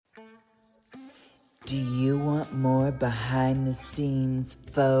Do you want more behind-the-scenes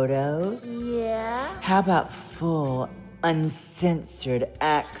photos? Yeah. How about full, uncensored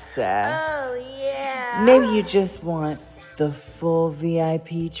access? Oh, yeah. Maybe you just want the full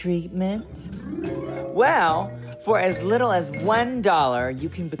VIP treatment? Well, for as little as $1, you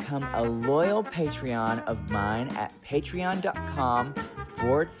can become a loyal Patreon of mine at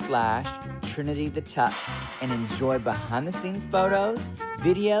patreon.com/Trinity the Tuck and enjoy behind-the-scenes photos,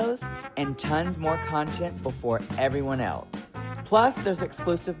 videos, and tons more content before everyone else. Plus, there's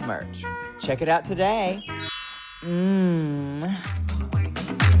exclusive merch. Check it out today.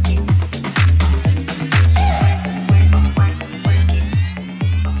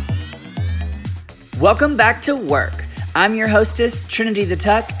 Welcome back to Work. I'm your hostess, Trinity the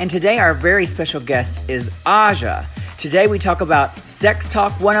Tuck, and today our very special guest is Aja. Today we talk about Sex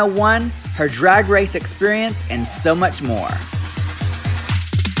Talk 101, her drag race experience, and so much more.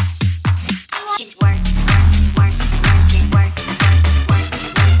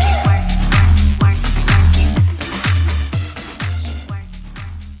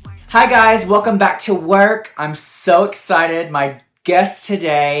 Hi guys, welcome back to Work. I'm so excited. My guest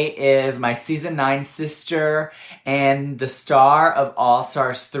today is my season 9 sister and the star of All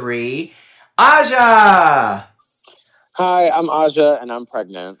Stars 3, Aja! Hi, I'm Aja and I'm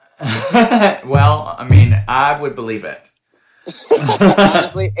pregnant. Well, I mean, I would believe it.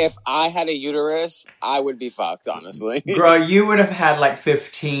 Honestly, if I had a uterus, I would be fucked, honestly. Girl, you would have had like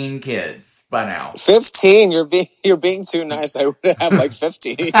 15 kids by now. 15? You're being too nice. I would have like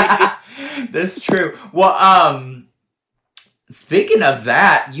 15. That's true. Well, speaking of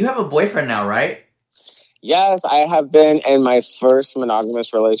that, you have a boyfriend now, right? Yes, I have been in my first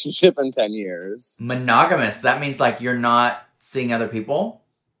monogamous relationship in 10 years. Monogamous? That means like you're not seeing other people?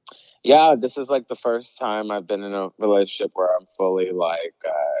 Yeah, this is like the first time I've been in a relationship where I'm fully like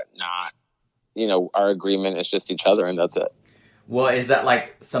not, our agreement is just each other and that's it. Well, is that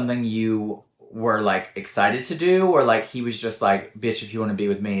like something you were like excited to do, or like he was just like, bitch, if you want to be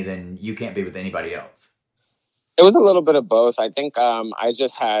with me, then you can't be with anybody else? It was a little bit of both. I think I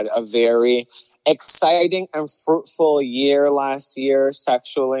just had a very exciting and fruitful year last year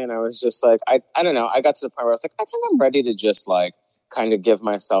sexually, and I was just like, I don't know. I got to the point where I was like, I think I'm ready to just like kind of give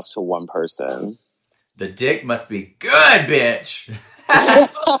myself to one person. The dick must be good, bitch.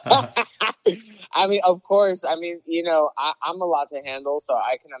 I mean, of course. I mean, I'm a lot to handle, so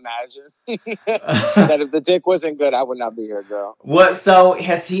I can imagine that if the dick wasn't good, I would not be here, girl. What? So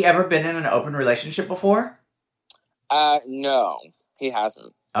has he ever been in an open relationship before? No, he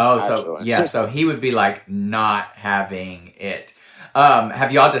hasn't. Oh, actually. So yeah, so he would be like not having it.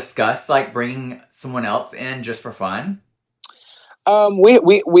 Have y'all discussed like bringing someone else in just for fun?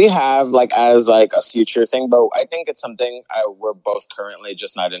 We have like as like a future thing, but I think it's something we're both currently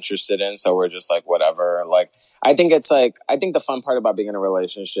just not interested in. So we're just like, whatever. Like, I think the fun part about being in a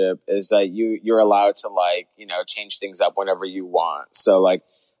relationship is that you're allowed to like, change things up whenever you want. So like,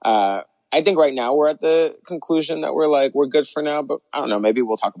 I think right now we're at the conclusion that we're good for now, but I don't know, maybe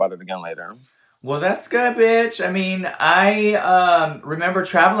we'll talk about it again later. Well, that's good, bitch. I mean, I remember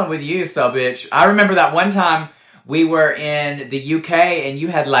traveling with you, so bitch. I remember that one time we were in the UK and you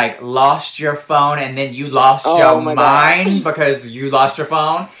had like lost your phone and then you lost your mind because you lost your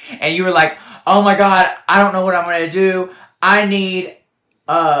phone. And you were like, oh my God, I don't know what I'm going to do. I need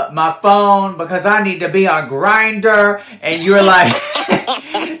my phone because I need to be on Grindr. And you were like,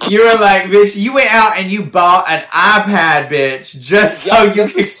 bitch, you went out and you bought an iPad, bitch, just so you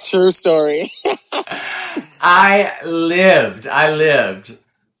This is true story. I lived.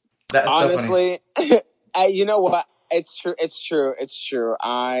 That's honestly, so funny. You know what? It's true.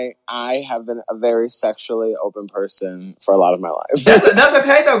 I have been a very sexually open person for a lot of my life. That's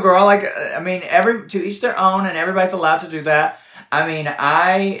okay though, girl. Like, I mean, to each their own, and everybody's allowed to do that. I mean,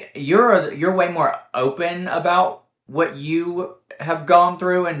 you're way more open about what you have gone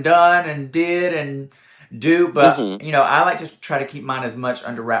through and done and did and do, but I like to try to keep mine as much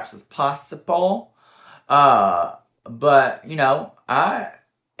under wraps as possible. But I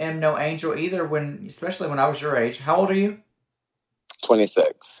am no angel either, especially when I was your age. How old are you?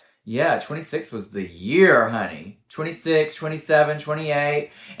 26. Yeah, 26 was the year, honey. 26, 27, 28.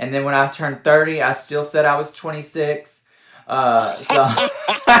 And then when I turned 30, I still said I was 26.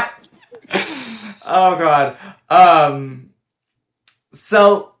 Oh, God.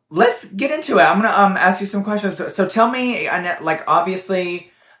 So let's get into it. I'm going to ask you some questions. So tell me, like,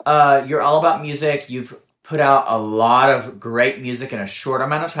 obviously, you're all about music. You've put out a lot of great music in a short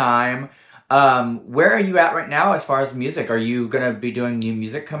amount of time. Where are you at right now as far as music? Are you going to be doing new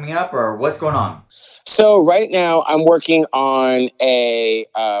music coming up, or what's going on? So right now I'm working on a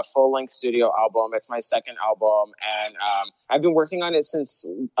full-length studio album. It's my second album, and I've been working on it since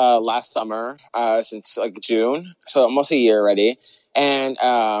last summer, since like June, so almost a year already. And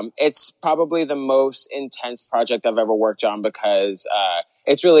it's probably the most intense project I've ever worked on because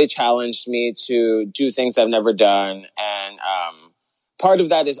it's really challenged me to do things I've never done, and part of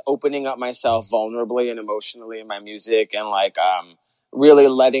that is opening up myself vulnerably and emotionally in my music, and like really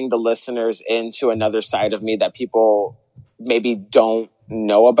letting the listeners into another side of me that people maybe don't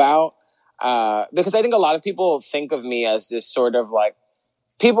know about. Because I think a lot of people think of me as this sort of like,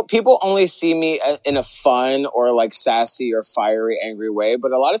 people only see me in a fun or like sassy or fiery, angry way.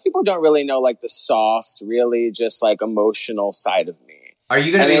 But a lot of people don't really know like the soft, really just like emotional side of me. Are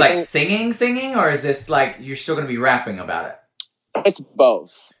you going to be like singing, or is this like you're still going to be rapping about it? It's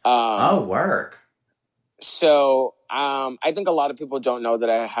both. Work. So I think a lot of people don't know that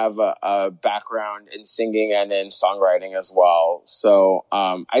I have a background in singing and in songwriting as well. So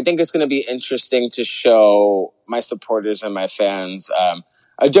I think it's going to be interesting to show my supporters and my fans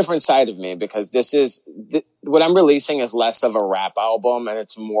a different side of me, because what I'm releasing is less of a rap album and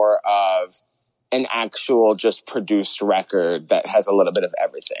it's more of an actual just produced record that has a little bit of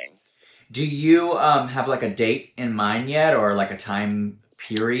everything. Do you have like a date in mind yet, or like a time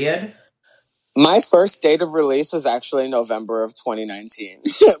period? My first date of release was actually November of 2019,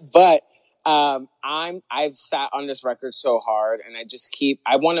 but I've sat on this record so hard, and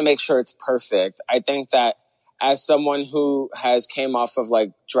I want to make sure it's perfect. I think that as someone who has came off of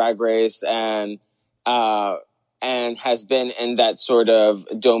like Drag Race and has been in that sort of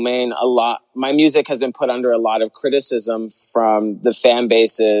domain a lot, my music has been put under a lot of criticism from the fan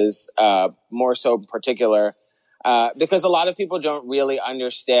bases, more so in particular. Because a lot of people don't really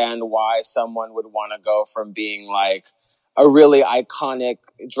understand why someone would want to go from being like a really iconic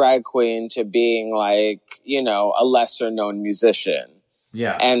drag queen to being like, a lesser known musician.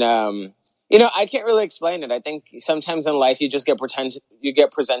 Yeah. And, I can't really explain it. I think sometimes in life you just get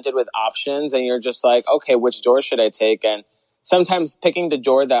presented with options and you're just like, okay, which door should I take? And sometimes picking the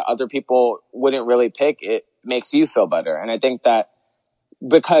door that other people wouldn't really pick, it makes you feel better. And I think that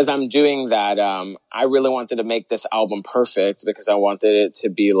because I'm doing that, I really wanted to make this album perfect because I wanted it to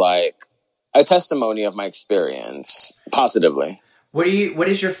be like a testimony of my experience positively. What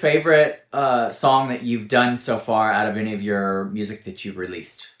is your favorite song that you've done so far out of any of your music that you've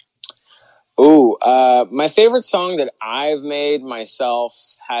released? Ooh, my favorite song that I've made myself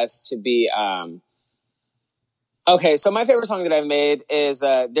has to be, okay, so my favorite song that I've made is,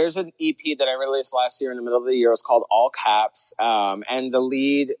 there's an EP that I released last year in the middle of the year. It was called All Caps, and the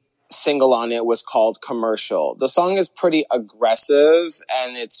lead single on it was called Commercial. The song is pretty aggressive,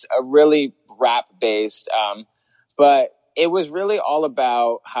 and it's a really rap-based, but it was really all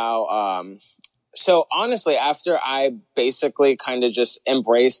about how, so honestly, after I basically kind of just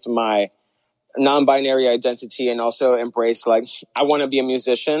embraced my non-binary identity and also embraced, like, I want to be a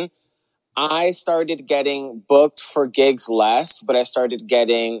musician, I started getting booked for gigs less, but I started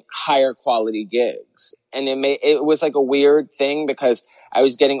getting higher quality gigs. And it was like a weird thing because I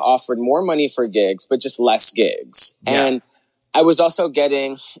was getting offered more money for gigs, but just less gigs. Yeah. And I was also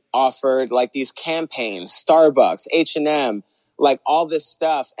getting offered like these campaigns, Starbucks, H&M, like all this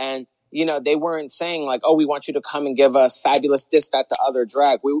stuff. And, they weren't saying like, oh, we want you to come and give us fabulous this, that, the other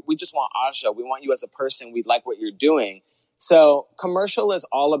drag. We just want Aja. We want you as a person. We like what you're doing. So Commercial is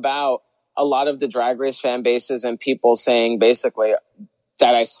all about a lot of the Drag Race fan bases and people saying basically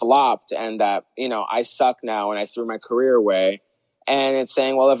that I flopped and that, I suck now and I threw my career away. And it's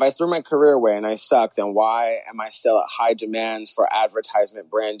saying, well, if I threw my career away and I suck, then why am I still at high demands for advertisement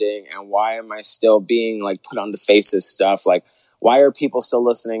branding? And why am I still being like put on the faces stuff? Like, why are people still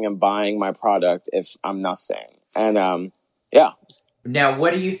listening and buying my product if I'm nothing? And, yeah. Now,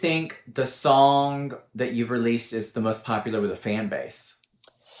 what do you think the song that you've released is the most popular with a fan base?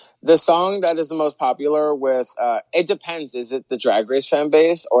 The song that is the most popular with, it depends. Is it the Drag Race fan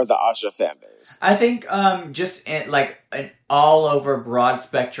base or the Aja fan base? I think just like an all over broad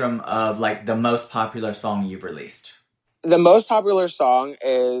spectrum of like the most popular song you've released. The most popular song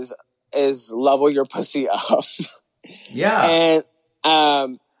is Level Your Pussy Up. Yeah. And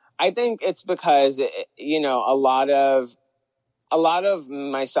I think it's because, a lot of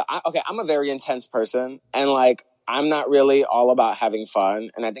myself, I'm a very intense person and like, I'm not really all about having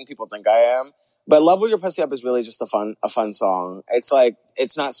fun, and I think people think I am. But Level Your Pussy Up is really just a fun song. It's like,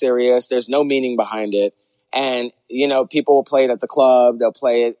 it's not serious. There's no meaning behind it. And, people will play it at the club. They'll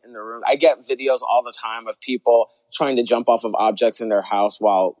play it in the room. I get videos all the time of people trying to jump off of objects in their house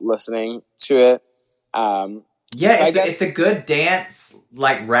while listening to it. Yeah, so it's a good dance,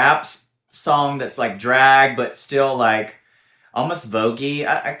 like rap song that's like drag, but still like almost voguey.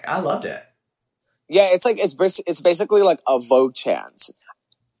 I loved it. Yeah, it's like it's basically like a Vogue chant.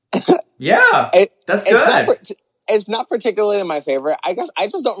 Yeah, that's it's good. It's not particularly my favorite. I guess I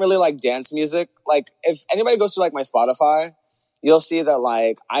just don't really like dance music. Like, if anybody goes to like my Spotify, you'll see that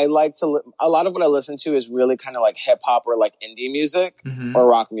like I like to a lot of what I listen to is really kind of like hip hop or like indie music or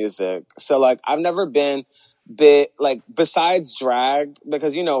rock music. So like I've never been bit like besides drag,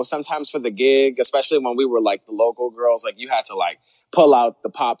 because you know sometimes for the gig, especially when we were like the local girls, like you had to like pull out the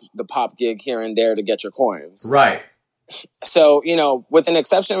pop gig here and there to get your coins. Right. So, you know, with an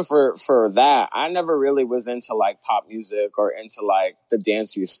exception for that, I never really was into like pop music or into like the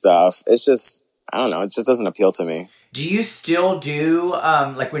dancey stuff. It's just, I don't know, it just doesn't appeal to me. Do you still do,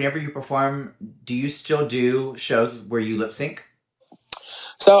 like whenever you perform, do you still do shows where you lip sync?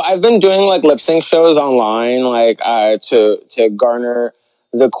 So I've been doing like lip sync shows online, like to garner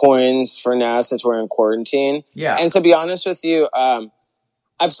the coins for now since we're in quarantine. Yeah. And to be honest with you,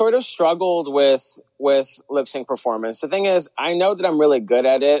 I've sort of struggled with lip sync performance. The thing is, I know that I'm really good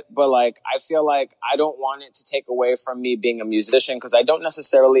at it, but like I feel like I don't want it to take away from me being a musician, because I don't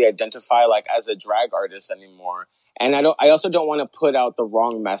necessarily identify like as a drag artist anymore. And I also don't want to put out the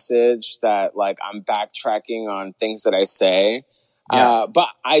wrong message that like I'm backtracking on things that I say. Yeah. But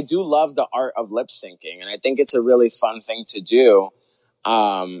I do love the art of lip syncing, and I think it's a really fun thing to do.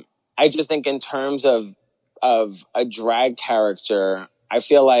 I just think in terms of a drag character, I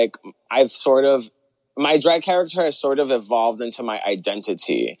feel like my drag character has sort of evolved into my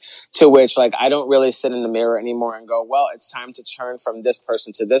identity, to which like I don't really sit in the mirror anymore and go, well, it's time to turn from this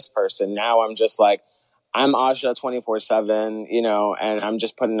person to this person. Now I'm just like, I'm Aja 24/7, you know, and I'm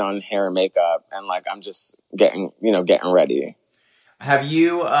just putting on hair and makeup and like I'm just getting ready. Have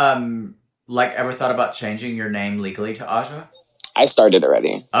you like ever thought about changing your name legally to Aja? I started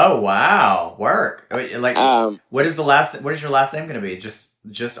already. Oh wow, work. Like what is your last name going to be?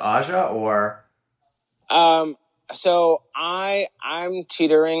 Just Aja or So I'm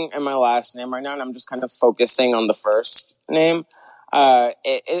teetering in my last name right now, and I'm just kind of focusing on the first name.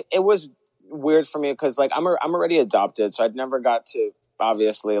 It was weird for me because like I'm already adopted, so I'd never got to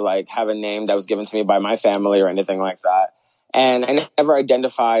obviously like have a name that was given to me by my family or anything like that, and I never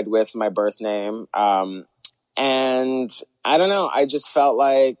identified with my birth name. And I don't know, I just felt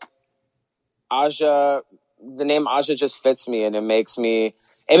like Aja, the name Aja just fits me, and it makes me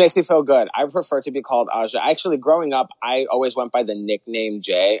feel good. I prefer to be called Aja. Actually, growing up, I always went by the nickname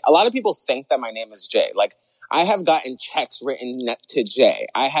Jay. A lot of people think that my name is Jay. Like, I have gotten checks written to Jay.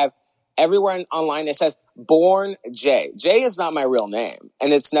 I have everywhere online it says born Jay. Jay is not my real name,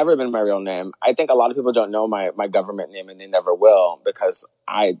 and it's never been my real name. I think a lot of people don't know my government name, and they never will, because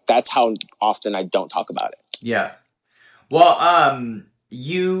that's how often I don't talk about it. Yeah. Well,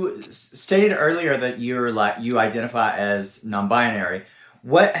 you stated earlier that you identify as non-binary.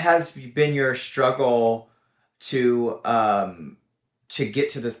 What has been your struggle to get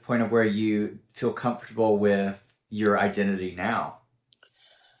to this point of where you feel comfortable with your identity now?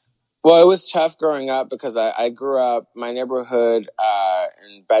 Well, it was tough growing up because I grew up, my neighborhood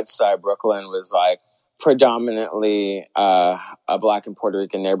in Bed-Stuy, Brooklyn was like predominantly a Black and Puerto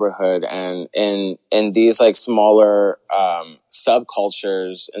Rican neighborhood. And in these like smaller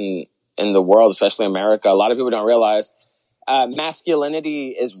subcultures in the world, especially America, a lot of people don't realize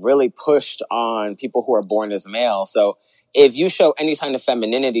masculinity is really pushed on people who are born as male. So if you show any sign of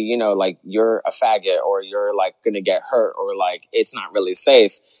femininity, you know, like you're a faggot or you're like going to get hurt or like it's not really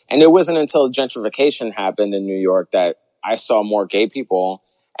safe. And it wasn't until gentrification happened in New York that I saw more gay people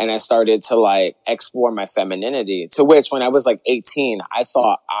and I started to like explore my femininity, to which when I was like 18, I just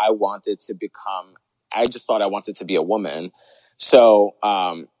thought I wanted to be a woman. So,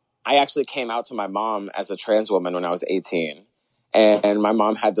 I actually came out to my mom as a trans woman when I was 18. And my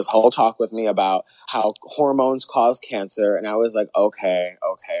mom had this whole talk with me about how hormones cause cancer. And I was like, okay,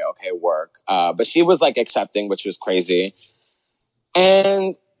 work. But she was like accepting, which was crazy.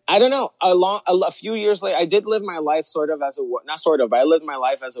 And I don't know, a few years later, I did live my life but I lived my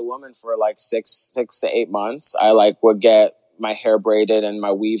life as a woman for like six to 8 months. I like would get my hair braided and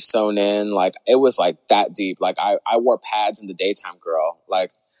my weave sewn in. Like it was like that deep. Like I wore pads in the daytime, girl.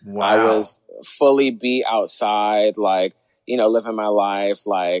 Like wow. I was fully beat outside, like, you know, living my life,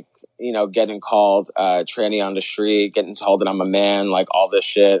 like, you know, getting called tranny on the street, getting told that I'm a man, like all this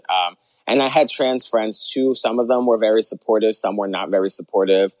shit. And I had trans friends too. Some of them were very supportive. Some were not very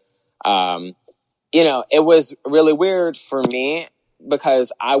supportive. You know, it was really weird for me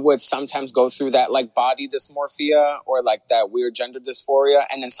because I would sometimes go through that like body dysmorphia or like that weird gender dysphoria.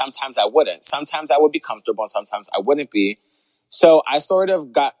 And then sometimes I wouldn't. Sometimes I would be comfortable and sometimes I wouldn't be. So I sort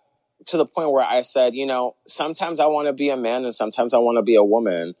of got to the point where I said, sometimes I want to be a man and sometimes I want to be a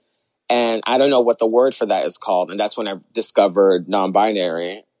woman. And I don't know what the word for that is called. And that's when I discovered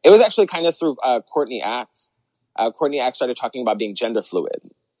non-binary. It was actually kind of through Courtney Act. Courtney Act started talking about being gender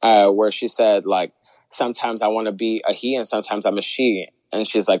fluid, where she said, like, sometimes I want to be a he and sometimes I'm a she. And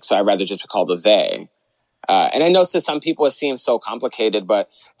she's like, so I'd rather just be called a they. And I know to some people it seems so complicated, but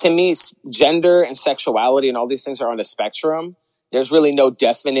to me, gender and sexuality and all these things are on a spectrum. There's really no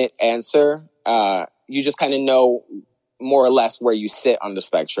definite answer. You just kind of know more or less where you sit on the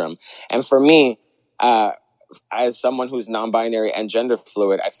spectrum. And for me, as someone who's non-binary and gender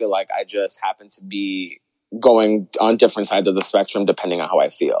fluid, I feel like I just happen to be going on different sides of the spectrum depending on how I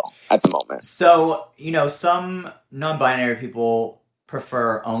feel at the moment. So, some non-binary people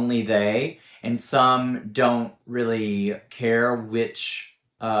prefer only they, and some don't really care which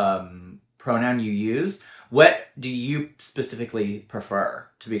pronoun you use. What do you specifically prefer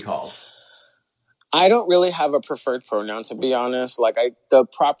to be called? I don't really have a preferred pronoun, to be honest. Like, the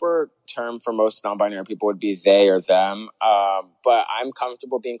proper term for most non-binary people would be they or them. But I'm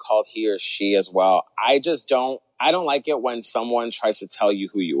comfortable being called he or she as well. I don't like it when someone tries to tell you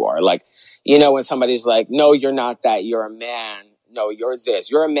who you are. Like, when somebody's like, no, you're not that, you're a man. No, you're this.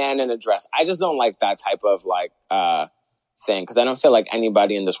 You're a man in a dress. I just don't like that type of thing, because I don't feel like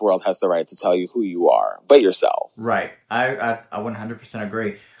anybody in this world has the right to tell you who you are but yourself. Right. I 100%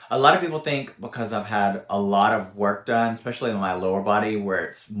 agree. A lot of people think because I've had a lot of work done, especially in my lower body where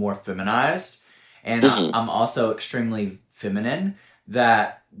it's more feminized, and I'm also extremely feminine,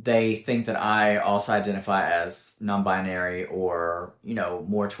 that they think that I also identify as non-binary or,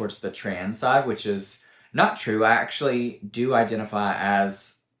 more towards the trans side, which is not true. I actually do identify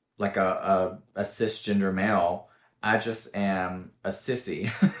as like a cisgender male. I just am a sissy.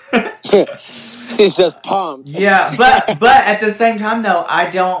 She's just pumped. Yeah, but at the same time though,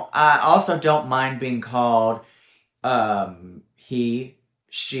 I also don't mind being called he,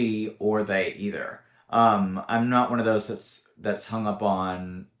 she, or they either. I'm not one of those that's hung up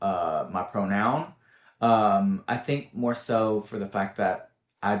on my pronoun. I think more so for the fact that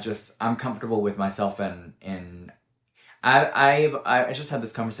I'm comfortable with myself, and I just had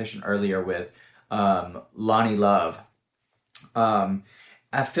this conversation earlier with Lonnie Love.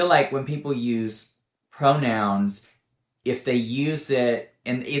 I feel like when people use pronouns, if they use it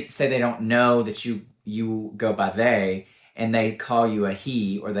and say they don't know that you go by they, and they call you a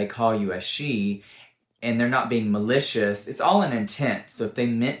he or they call you a she, and they're not being malicious, it's all an intent. So if they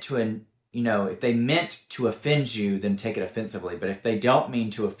meant to offend you, then take it offensively. But if they don't mean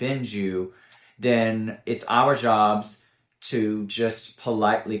to offend you, then it's our jobs to just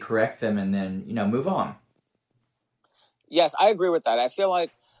politely correct them and then, move on. Yes, I agree with that. I feel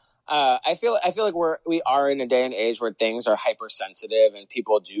like we are in a day and age where things are hypersensitive and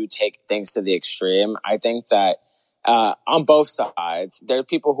people do take things to the extreme. I think that on both sides, there are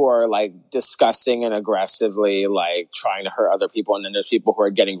people who are like disgusting and aggressively like trying to hurt other people, and then there's people who are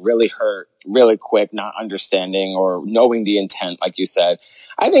getting really hurt really quick, not understanding or knowing the intent, like you said.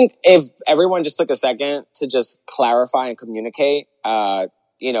 I think if everyone just took a second to just clarify and communicate,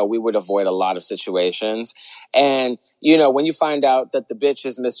 we would avoid a lot of situations. And when you find out that the bitch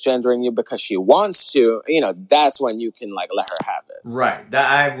is misgendering you because she wants to, that's when you can like let her have it. Right.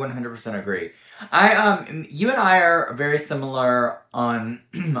 That I 100% agree. You and I are very similar on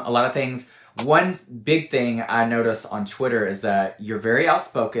a lot of things. One big thing I notice on Twitter is that you're very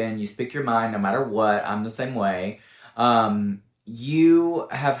outspoken. You speak your mind no matter what. I'm the same way. You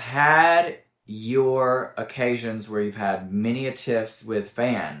have had your occasions where you've had many tiffs with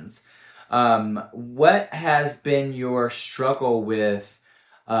fans. What has been your struggle with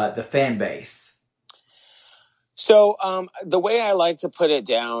the fan base? So the way I like to put it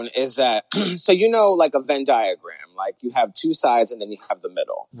down is that, so like a Venn diagram, like you have two sides and then you have the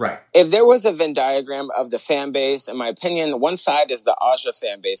middle. Right. If there was a Venn diagram of the fan base, in my opinion, one side is the Aja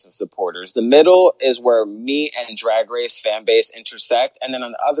fan base and supporters. The middle is where me and Drag Race fan base intersect. And then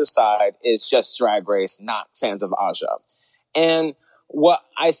on the other side is just Drag Race, not fans of Aja. And what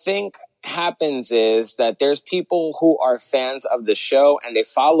I think happens is that there's people who are fans of the show and they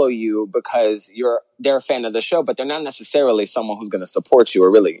follow you because they're a fan of the show, but they're not necessarily someone who's going to support you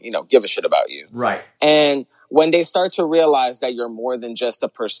or really, give a shit about you. Right. And when they start to realize that you're more than just a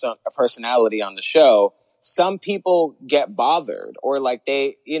personality on the show, some people get bothered, or like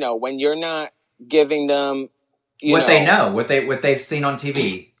they, when you're not giving them what they've seen on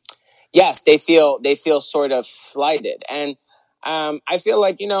TV. Yes, they feel sort of slighted. And I feel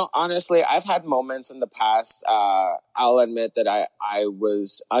like, honestly, I've had moments in the past. I'll admit that I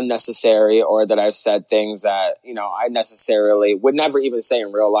was unnecessary, or that I've said things that, I necessarily would never even say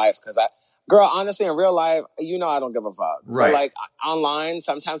in real life. Because girl, honestly, in real life, I don't give a fuck. Right. But like online,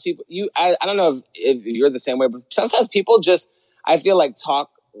 sometimes people, I don't know if you're the same way, but sometimes people just, I feel like,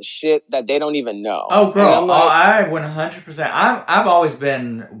 talk shit that they don't even know. Oh, girl, and I'm like, I 100%. I've always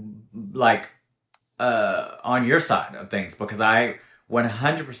been like on your side of things, because I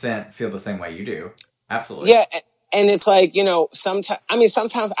 100% feel the same way you do. Absolutely. Yeah, and it's like,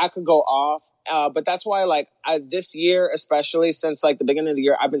 sometimes I could go off, but that's why, like, this year, especially since like the beginning of the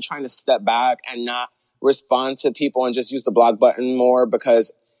year, I've been trying to step back and not respond to people and just use the block button more,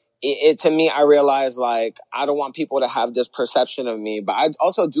 because it to me, I realize, like, I don't want people to have this perception of me, but I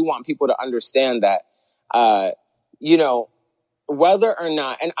also do want people to understand that, whether or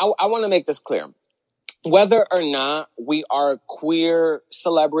not, and I want to make this clear, whether or not we are queer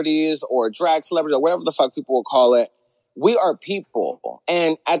celebrities or drag celebrities or whatever the fuck people will call it, we are people.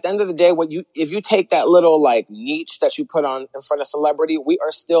 And at the end of the day, if you take that little like niche that you put on in front of celebrity, we are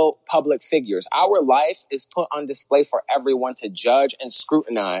still public figures. Our life is put on display for everyone to judge and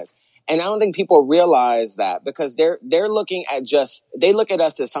scrutinize. And I don't think people realize that, because they're looking at they look at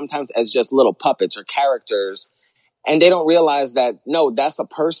us as sometimes as just little puppets or characters. And they don't realize that, no, that's a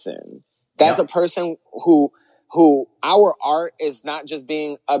person. That's a person who our art is not just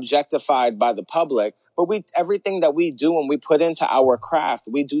being objectified by the public, but everything that we do and we put into our craft,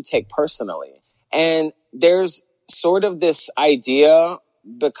 we do take personally. And there's sort of this idea,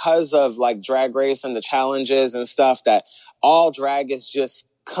 because of like Drag Race and the challenges and stuff, that all drag is just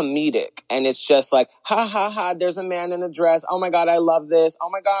comedic. And it's just like, ha ha ha, there's a man in a dress. Oh my God, I love this.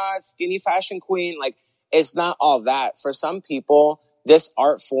 Oh my God, skinny fashion queen. Like, it's not all that. For some people, this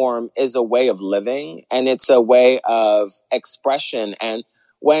art form is a way of living, and it's a way of expression. And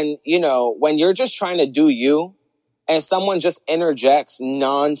when you're just trying to do you, and someone just interjects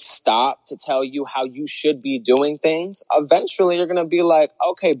nonstop to tell you how you should be doing things, eventually you're going to be like,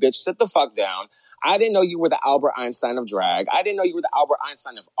 okay, bitch, sit the fuck down. I didn't know you were the Albert Einstein of drag. I didn't know you were the Albert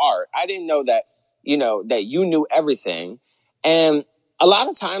Einstein of art. I didn't know that, that you knew everything. And a lot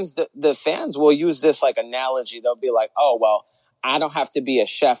of times the fans will use this like analogy. They'll be like, oh, well, I don't have to be a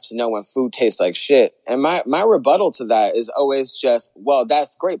chef to know when food tastes like shit. And my rebuttal to that is always just, well,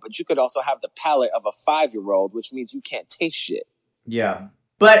 that's great, but you could also have the palate of a 5-year-old, which means you can't taste shit. Yeah.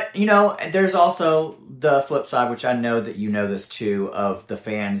 But, there's also the flip side, which I know that you know this too, of the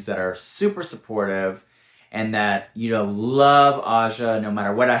fans that are super supportive and that, love Aja no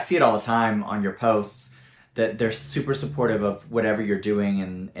matter what. I see it all the time on your posts, that they're super supportive of whatever you're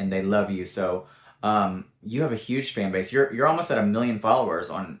doing, and they love you. So, you have a huge fan base. You're almost at 1 million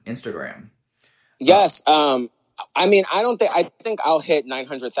followers on Instagram. Yes. I think I'll hit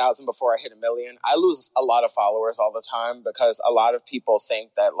 900,000 before I hit 1 million. I lose a lot of followers all the time, because a lot of people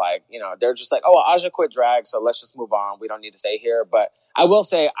think that, like, they're just like, oh, Aja quit drag, so let's just move on. We don't need to stay here. But I will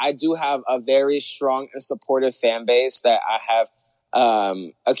say I do have a very strong and supportive fan base that I have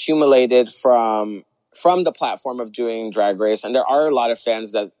accumulated from the platform of doing Drag Race. And there are a lot of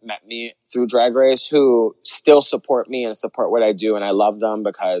fans that met me through Drag Race who still support me and support what I do. And I love them,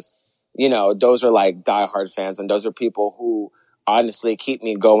 because, those are like diehard fans. And those are people who honestly keep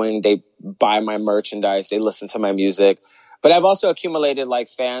me going. They buy my merchandise. They listen to my music. But I've also accumulated like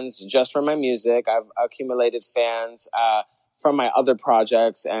fans just from my music. I've accumulated fans from my other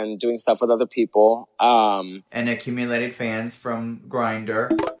projects and doing stuff with other people. And accumulated fans from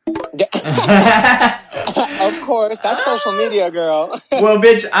Grindr. Of course, that's social media, girl. Well,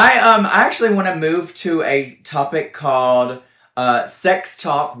 bitch, I actually want to move to a topic called Sex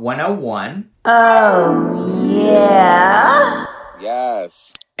Talk 101. Oh, yeah?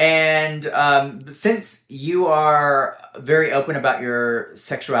 Yes. And since you are very open about your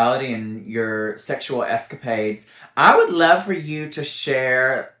sexuality and your sexual escapades, I would love for you to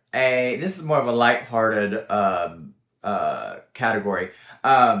share this is more of a lighthearted category,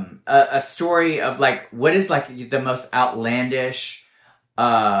 a story of like, what is like the most outlandish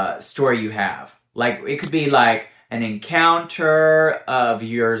story you have? Like, it could be like an encounter of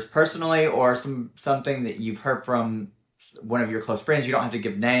yours personally, or something that you've heard from one of your close friends. You don't have to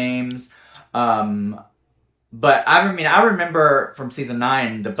give names. But I remember from season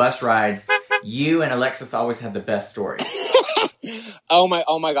 9, the bus rides, you and Alexis always had the best stories. Oh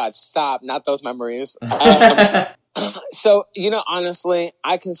my God, stop. Not those memories. So, honestly,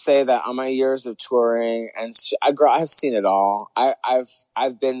 I can say that on my years of touring and I've seen it all.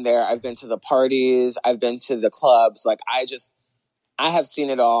 I've been there. I've been to the parties. I've been to the clubs. Like, I have seen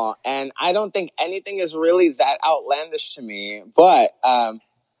it all, and I don't think anything is really that outlandish to me. But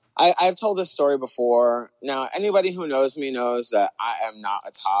I've told this story before. Now, anybody who knows me knows that I am not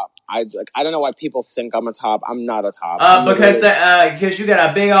a top. I don't know why people think I'm a top. I'm not a top. Because you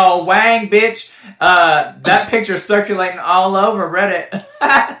got a big old wang, bitch. That picture's circulating all over Reddit.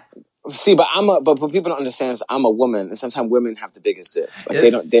 See, but but people don't understand is I'm a woman, and sometimes women have the biggest dicks. Like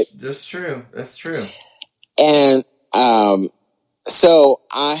That's true. That's true. And so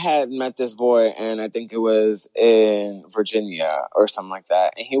I had met this boy, and I think it was in Virginia or something like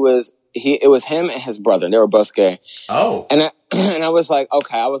that. And it was him and his brother. And they were both gay. Oh. And I was like,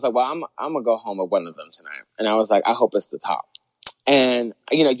 okay. I was like, well, I'm gonna go home with one of them tonight. And I was like, I hope it's the top. And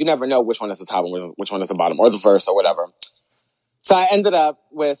you never know which one is the top and which one is the bottom, or the verse or whatever. So I ended up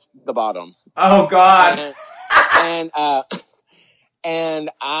with the bottom. Oh God. And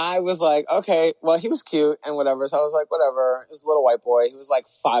I was like, okay, well, he was cute and whatever. So I was like, whatever. He was a little white boy. He was like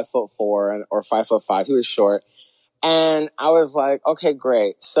 5'4" or 5'5". He was short. And I was like, okay,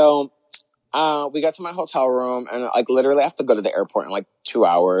 great. So we got to my hotel room, and like literally I have to go to the airport in like 2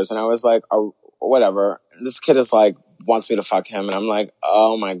 hours. And I was like, oh, whatever. And this kid is like, wants me to fuck him. And I'm like,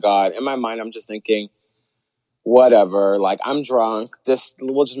 oh my God. In my mind, I'm just thinking, whatever. Like, I'm drunk.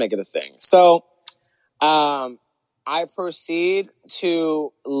 We'll just make it a thing. So, I proceed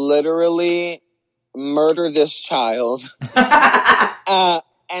to literally murder this child.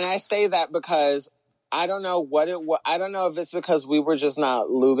 And I say that because I don't know I don't know if it's because we were just not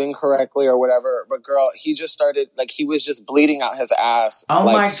lubing correctly or whatever, but girl, he just started, like, he was just bleeding out his ass. Oh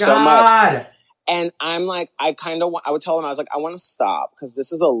like, my God. So much. And I'm like, I would tell him, I was like, I want to stop because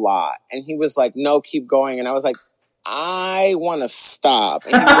this is a lot. And he was like, no, keep going. And I was like, I want to stop.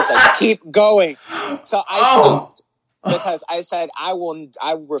 And he was like, keep going. So I stopped. Because I said, I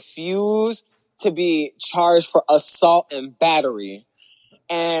refuse to be charged for assault and battery.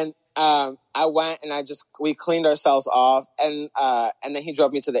 And I went and we cleaned ourselves off, and then he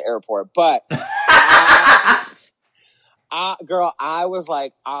drove me to the airport. But girl, I was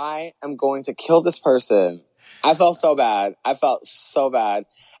like, I am going to kill this person. I felt so bad.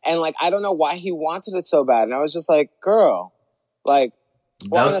 And like, I don't know why he wanted it so bad. And I was just like, girl, like,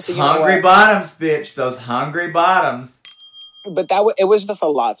 well, those honestly, hungry bottoms, bitch. Those hungry bottoms. But it was just a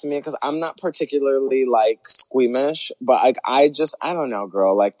lot to me because I'm not particularly like squeamish, but like I don't know,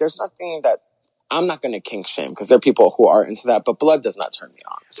 girl. Like, there's nothing that I'm not going to kink shame because there are people who are into that, but blood does not turn me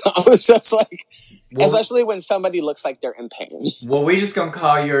on. So I was just like, especially when somebody looks like they're in pain. Well, we just gonna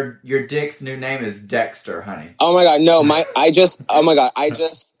call your dick's new name is Dexter, honey. Oh my God, no, I just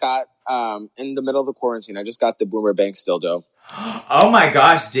got in the middle of the quarantine, I just got the Boomer Banks dildo. Oh my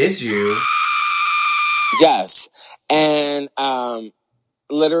gosh, did you? Yes. And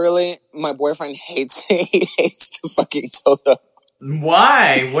literally, my boyfriend hates it. He hates the fucking dildo.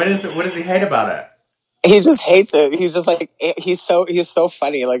 Why? What does he hate about it? He just hates it. He's just like, he's so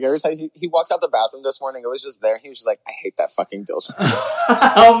funny. Like, every time he walked out the bathroom this morning, it was just there. He was just like, I hate that fucking dildo.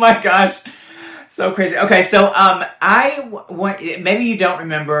 Oh my gosh. So crazy. Okay, so maybe you don't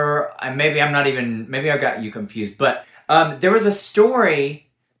remember, maybe I got you confused, but there was a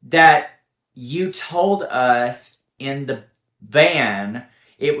story that you told us in the van.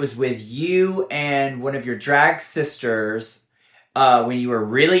 It was with you and one of your drag sisters when you were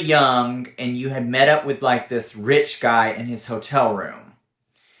really young, and you had met up with like this rich guy in his hotel room,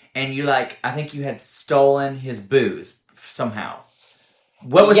 and you I think you had stolen his booze somehow.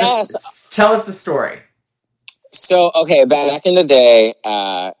 What was this? Tell us the story. So, okay, back in the day,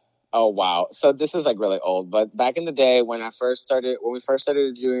 oh wow. So this is like really old, but back in the day when we first started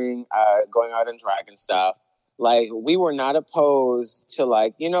doing, going out and drag and stuff, like, we were not opposed to,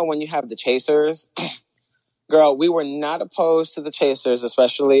 like, when you have the chasers, girl, we were not opposed to the chasers,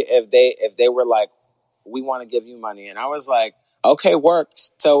 especially if they were like, we want to give you money. And I was like, okay,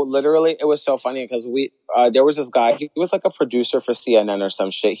 works. So literally, it was so funny because there was this guy, he was like a producer for CNN or some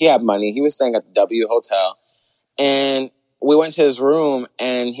shit. He had money. He was staying at the W Hotel. And we went to his room,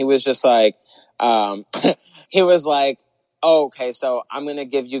 and he was just like, he was like, oh, okay, so I'm going to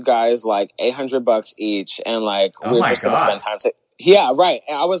give you guys like $800 each. And like, we're just going to spend time yeah, right.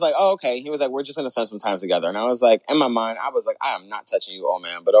 And I was like, oh, okay. He was like, we're just going to spend some time together. And I was like, in my mind, I was like, I am not touching you, old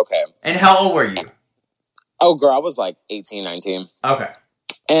man, but okay. And how old were you? Oh, girl, I was like 18, 19. Okay.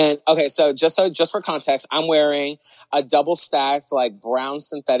 And okay, so just for context, I'm wearing a double stacked like brown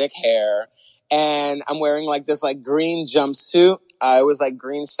synthetic hair, and I'm wearing like this like green jumpsuit. It was like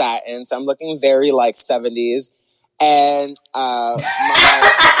green satin, so I'm looking very like 70s. And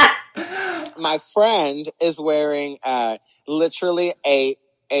my friend is wearing literally a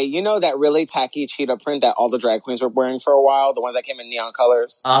you know that really tacky cheetah print that all the drag queens were wearing for a while, the ones that came in neon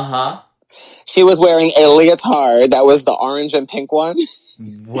colors? Uh-huh. She was wearing a leotard that was the orange and pink one.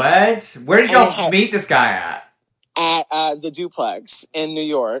 What? Where did y'all meet this guy at? At the Duplex in New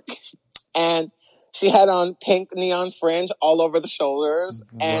York. And she had on pink neon fringe all over the shoulders.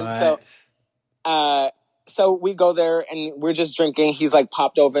 What? And so we go there and we're just drinking. He's like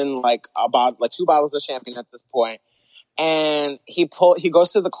popped open like about 2 bottles of champagne at this point. And he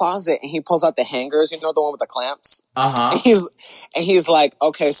goes to the closet and he pulls out the hangers, you know, the one with the clamps. Uh-huh. And he's like,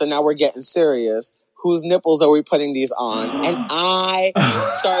 okay, so now we're getting serious. Whose nipples are we putting these on? And I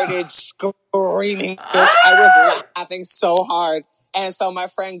started screaming, bitch. I was laughing so hard. And so my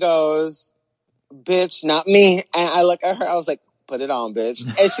friend goes, bitch, not me. And I look at her, I was like, put it on, bitch.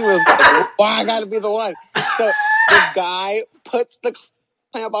 And she was like, why I gotta be the one? So this guy puts the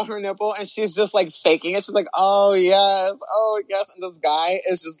clamp on her nipple and she's just like faking it. She's like, oh yes. And this guy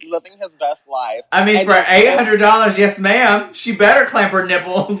is just living his best life. I mean, and for $800, yes ma'am, she better clamp her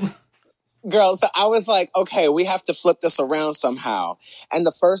nipples. Girl, so I was like, okay, we have to flip this around somehow. And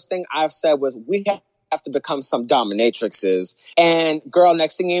the first thing I've said was, we have to become some dominatrixes. And girl,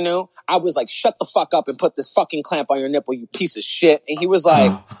 next thing you know, I was like, shut the fuck up and put this fucking clamp on your nipple, you piece of shit. And he was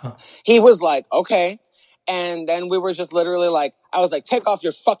like, okay. And then we were just literally like, I was like, take off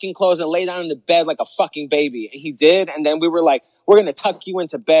your fucking clothes and lay down in the bed like a fucking baby. And he did. And then we were like, we're going to tuck you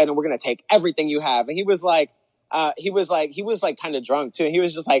into bed and we're going to take everything you have. And he was like kind of drunk too. And he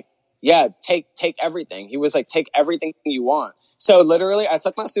was just like, yeah, take everything. He was like, take everything you want. So literally, I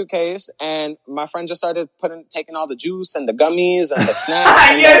took my suitcase and my friend just started taking all the juice and the gummies and the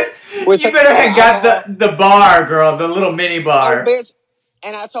snacks. And you better have got the bar, girl, the little mini bar. Oh, bitch.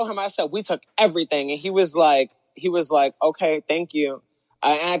 And I told him, I said, we took everything. And he was like, okay, thank you.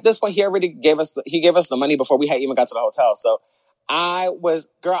 And at this point, he gave us the money before we had even got to the hotel. So I was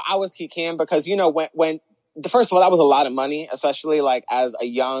kikiing because, you know, when first of all, that was a lot of money, especially like as a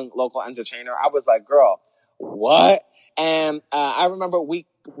young local entertainer. I was like, girl, what? And I remember we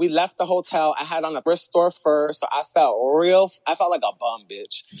left the hotel. I had on a thrift store first, so I felt like a bum,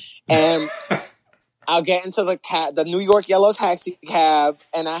 bitch. And I'll get into the New York yellow taxi cab,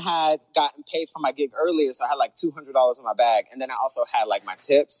 and I had gotten paid for my gig earlier, so I had like $200 in my bag, and then I also had like my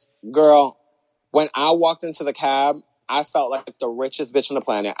tips. Girl, when I walked into the cab, I felt like the richest bitch on the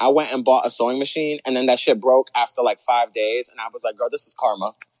planet. I went and bought a sewing machine, and then that shit broke after like 5 days, and I was like, girl, this is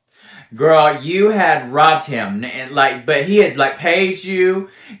karma. Girl, you had robbed him, but he had like paid you.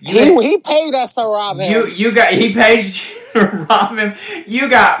 He paid us to rob him. He paid you to rob him. You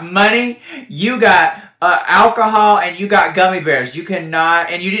got money. You got alcohol, and you got gummy bears. You cannot,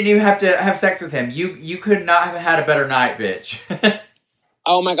 and you didn't even have to have sex with him. You could not have had a better night, bitch.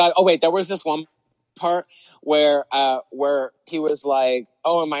 Oh my god! Oh wait, there was this one part where he was like,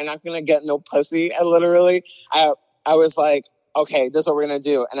 "Oh, am I not gonna get no pussy?" And literally, I was like, okay, this is what we're going to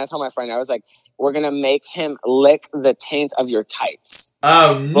do. And I told my friend, I was like, we're going to make him lick the taint of your tights.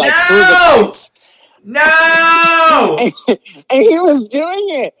 Oh, no! Like, through the tights. No! and he was doing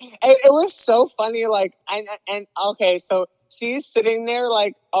it. And it was so funny. Like, and okay, so she's sitting there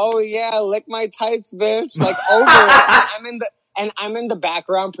like, oh yeah, lick my tights, bitch. Like, over it. I'm in the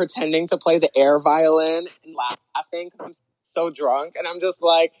background pretending to play the air violin and laughing because I'm so drunk. And I'm just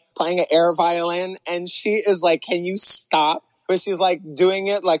like playing an air violin. And she is like, can you stop? But she's like doing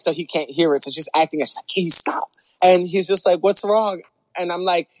it like so he can't hear it. So she's acting. She's like, can you stop? And he's just like, what's wrong? And I'm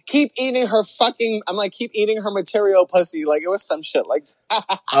like, keep eating her material pussy. Like it was some shit. Like,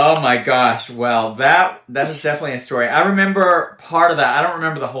 oh my gosh. Well, that is definitely a story. I remember part of that. I don't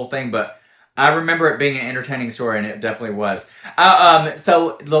remember the whole thing, but I remember it being an entertaining story, and it definitely was.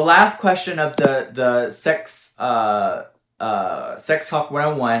 So the last question of the sex talk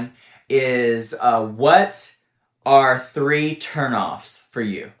 101 is what are 3 turnoffs for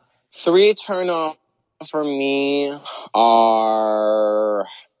you? 3 turnoffs for me are...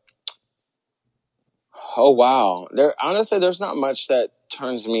 Oh, wow. Honestly, there's not much that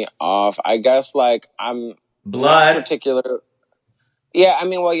turns me off. I guess, like, I'm... Blood. Not particular... Yeah, I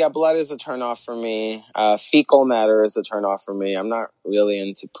mean, well, yeah, blood is a turnoff for me. Fecal matter is a turnoff for me. I'm not really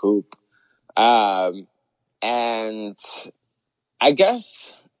into poop. And I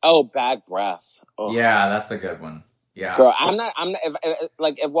guess... Oh, bad breath. Ugh. Yeah, that's a good one. Yeah. Girl, I'm not,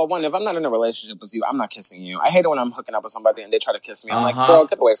 if I'm not in a relationship with you, I'm not kissing you. I hate it when I'm hooking up with somebody and they try to kiss me. I'm like, girl,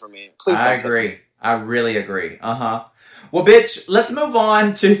 get away from me. Please don't kiss me. I agree. I really agree. Well, bitch, let's move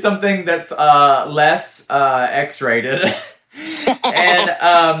on to something that's less X-rated.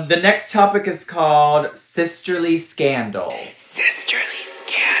 And the next topic is called Sisterly Scandals. Sisterly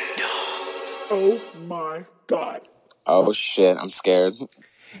Scandals. Oh my God. Oh shit, I'm scared.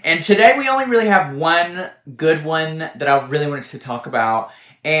 And today we only really have one good one that I really wanted to talk about.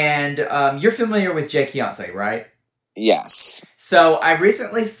 And you're familiar with Jay Kiance, right? Yes. So I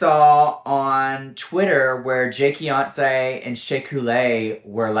recently saw on Twitter where Jay Kiance and Shea Coulee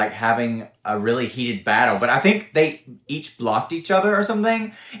were like having a really heated battle, but I think they each blocked each other or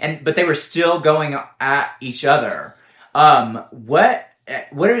something, but they were still going at each other. Do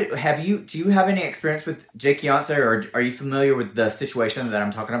you have any experience with Jay Kiance, or are you familiar with the situation that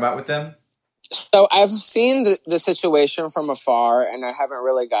I'm talking about with them? So I've seen the situation from afar, and I haven't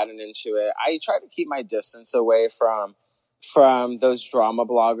really gotten into it. I try to keep my distance away from those drama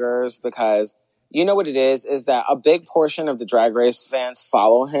bloggers because you know what it is that a big portion of the Drag Race fans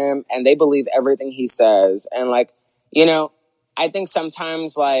follow him and they believe everything he says. And like, you know, I think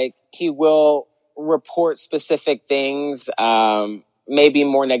sometimes like he will report specific things, maybe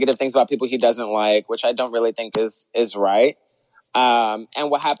more negative things about people he doesn't like, which I don't really think is right. And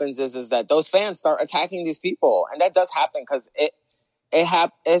what happens is that those fans start attacking these people, and that does happen because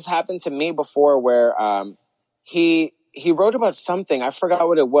it's happened to me before where he wrote about something. I forgot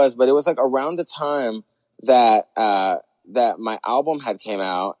what it was, but it was like around the time that that my album had came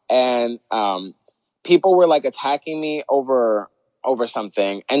out, and people were like attacking me over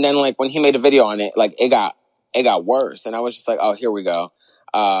something, and then like when he made a video on it, like it got worse, and I was just like, oh, here we go.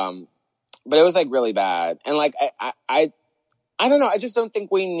 But it was like really bad, and like I don't know. I just don't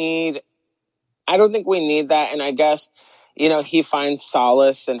think we need. I don't think we need that. And I guess, you know, he finds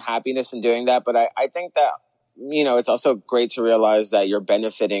solace and happiness in doing that. But I think that, you know, it's also great to realize that you're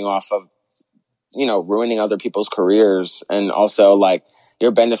benefiting off of, you know, ruining other people's careers. And also like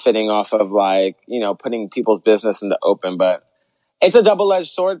you're benefiting off of like, you know, putting people's business in the open. But it's a double-edged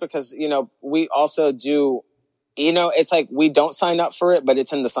sword because, you know, we also do, you know, it's like we don't sign up for it, but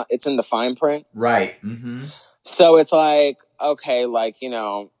it's in the fine print. Right. Mm-hmm. So it's like, okay, like, you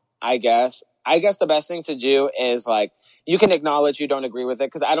know, I guess the best thing to do is like, you can acknowledge you don't agree with it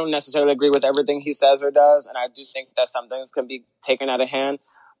because I don't necessarily agree with everything he says or does. And I do think that some things can be taken out of hand,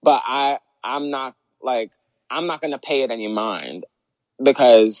 but I'm not going to pay it any mind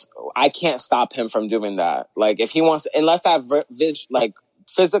because I can't stop him from doing that. Like if he wants, unless I like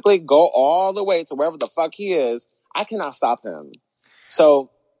physically go all the way to wherever the fuck he is, I cannot stop him. So,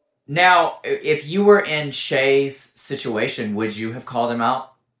 now, if you were in Shay's situation, would you have called him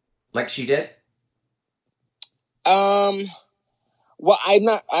out like she did? Well, I'm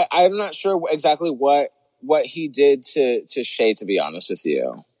not sure exactly what he did to Shay, to be honest with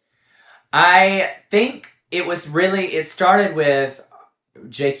you. I think it started with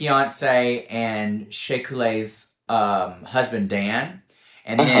Jay Kiance and Shea Coulee's husband, Dan.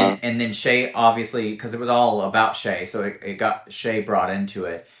 And then Shay, obviously, because it was all about Shay, so it got Shay brought into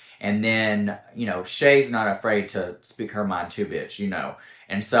it. And then, you know, Shay's not afraid to speak her mind too, bitch, you know.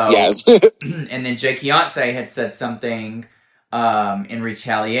 And so, yes. And then Jay Kiance had said something in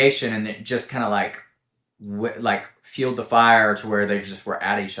retaliation, and it just kind of like fueled the fire to where they just were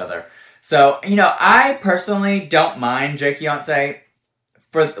at each other. So, you know, I personally don't mind Jay Kiance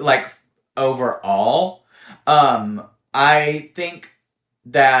for, like, overall. I think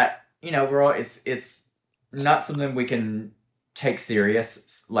that, you know, girl, it's not something we can take serious.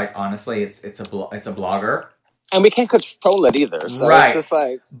 Like, honestly, it's a blogger, and we can't control it either. So right. It's just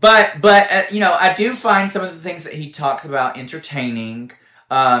like, but you know, I do find some of the things that he talks about entertaining.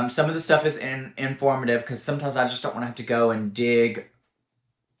 Some of the stuff is informative because sometimes I just don't want to have to go and dig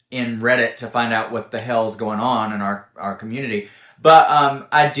in Reddit to find out what the hell's going on in our community. But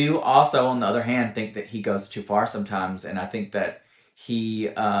I do also, on the other hand, think that he goes too far sometimes, and I think that he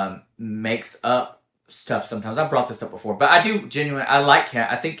makes up stuff sometimes. I brought this up before, but I do genuinely, I like him.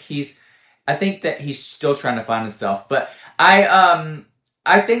 I think that he's still trying to find himself, but I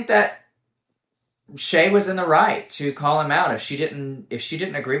think that Shay was in the right to call him out. If she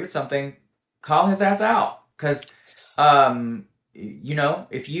didn't agree with something, call his ass out. Cause, you know,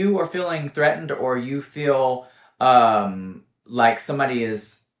 if you are feeling threatened or you feel, like somebody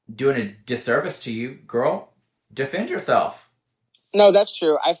is doing a disservice to you, girl, defend yourself. No, that's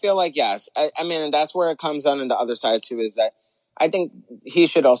true. I feel like, yes. I mean, that's where it comes on the other side, too, is that I think he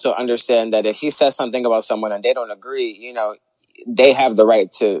should also understand that if he says something about someone and they don't agree, you know, they have the right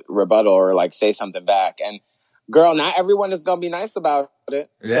to rebuttal or, like, say something back. And, girl, not everyone is going to be nice about it.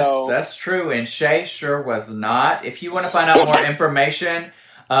 That's true. And Shay sure was not. If you want to find out more information,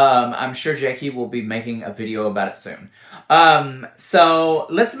 I'm sure Jackie will be making a video about it soon. So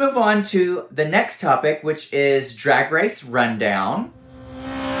let's move on to the next topic, which is Drag Race Rundown.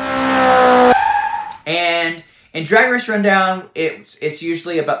 And in Drag Race Rundown, it's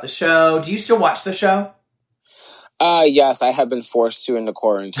usually about the show. Do you still watch the show? Yes, I have been forced to in the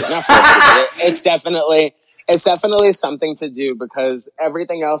quarantine. Not forced to, but it's definitely something to do because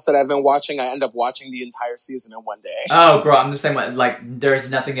everything else that I've been watching, I end up watching the entire season in one day. Oh, girl, I'm the same way. Like,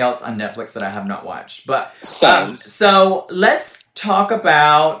 there's nothing else on Netflix that I have not watched. But Same. so let's talk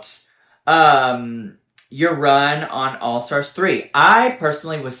about your run on All Stars 3. I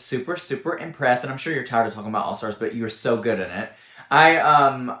personally was super, super impressed, and I'm sure you're tired of talking about All Stars, but you were so good in it.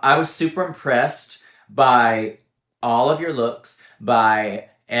 I was super impressed by all of your looks, by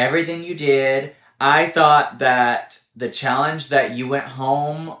everything you did. I thought that the challenge that you went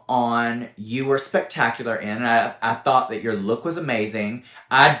home on, you were spectacular in. I thought that your look was amazing.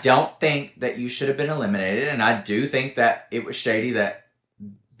 I don't think that you should have been eliminated, and I do think that it was shady that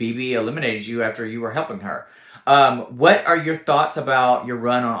BB eliminated you after you were helping her. What are your thoughts about your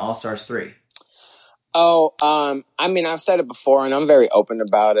run on All Stars 3? Oh, I mean, I've said it before, and I'm very open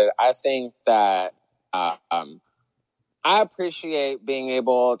about it. I think that I appreciate being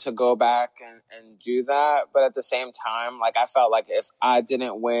able to go back and do that, but at the same time, like, I felt like if I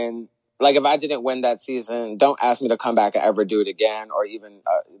didn't win that season, don't ask me to come back and ever do it again, or even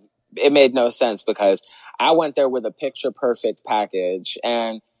it made no sense because I went there with a picture perfect package,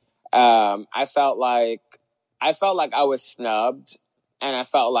 and I felt like I was snubbed, and I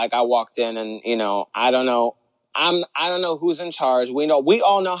felt like I walked in and, I don't know. I don't know who's in charge. We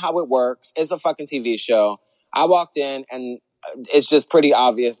all know how it works. It's a fucking TV show. I walked in and it's just pretty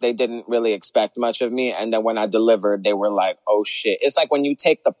obvious they didn't really expect much of me. And then when I delivered, they were like, oh shit. It's like when you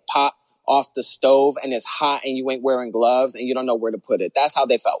take the pot off the stove and it's hot and you ain't wearing gloves and you don't know where to put it. That's how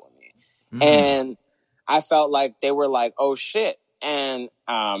they felt with me. Mm-hmm. And I felt like they were like, oh shit. And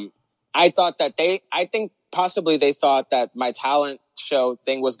I thought that I think possibly they thought that my talent show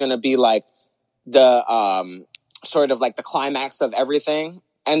thing was going to be like the sort of like the climax of everything.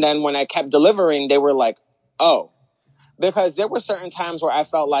 And then when I kept delivering, they were like, oh, because there were certain times where I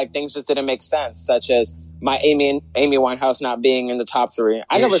felt like things just didn't make sense, such as my Amy Winehouse not being in the top 3.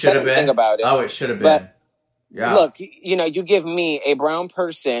 I never said anything about it. Oh, it should have been. But yeah. Look, you give me a brown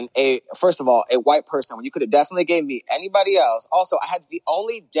person, first of all, a white person, when you could have definitely gave me anybody else. Also, I had the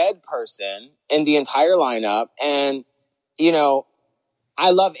only dead person in the entire lineup. And, I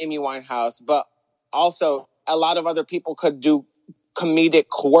love Amy Winehouse, but also a lot of other people could do comedic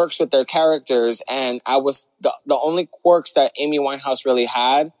quirks with their characters, and I was the only quirks that Amy Winehouse really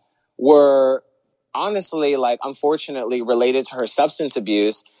had were honestly, like, unfortunately related to her substance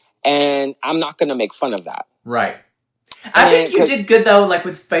abuse, and I'm not going to make fun of that. Right. I think you did good though, like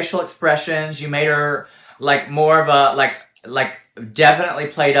with facial expressions. You made her like more of a like definitely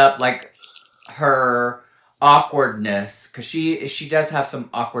played up like her awkwardness, because she does have some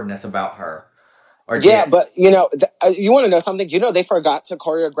awkwardness about her. Yeah, but you want to know something? They forgot to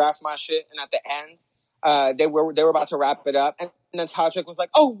choreograph my shit, and at the end, they were about to wrap it up, and then Todrick was like,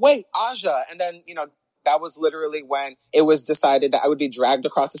 "Oh wait, Aja," and then that was literally when it was decided that I would be dragged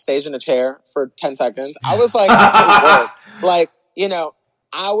across the stage in a chair for 10 seconds. I was like, I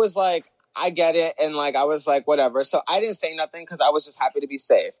was like, I get it, and like I was like, whatever. So I didn't say nothing because I was just happy to be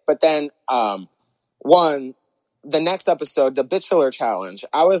safe. But then, the next episode, the Bachelor Challenge,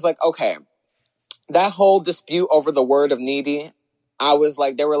 I was like, okay. That whole dispute over the word of needy, I was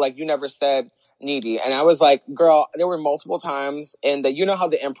like, they were like, you never said needy. And I was like, girl, there were multiple times in the, how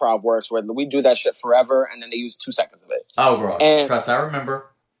the improv works, where we do that shit forever and then they use 2 seconds of it. Oh, girl. Trust, I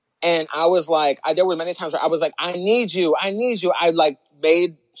remember. And I was like, there were many times where I was like, I need you. I like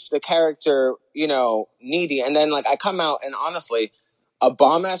made the character, needy. And then like I come out and honestly, a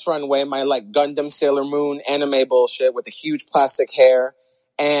bomb ass runway, my like Gundam Sailor Moon anime bullshit with the huge plastic hair.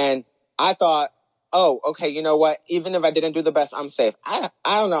 And I thought, oh, okay, you know what? Even if I didn't do the best, I'm safe. I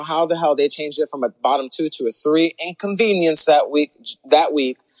don't know how the hell they changed it from a bottom 2 to a 3. Inconvenience that week,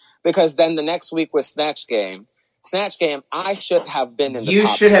 because then the next week was Snatch Game. Snatch Game, I should have been in the top 2. You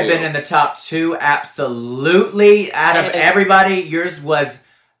should have been in the top 2, absolutely. Out of everybody, yours was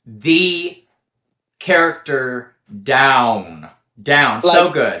the character down. Like,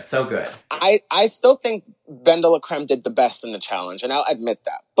 so good. I still think Vendela Creme did the best in the challenge, and I'll admit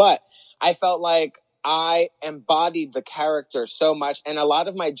that. But I felt like I embodied the character so much, and a lot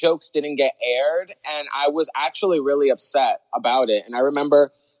of my jokes didn't get aired, and I was actually really upset about it. And I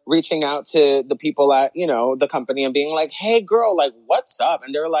remember reaching out to the people at, the company and being like, hey, girl, like, what's up?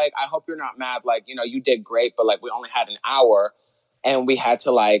 And they're like, I hope you're not mad. Like, you did great, but, like, we only had an hour, and we had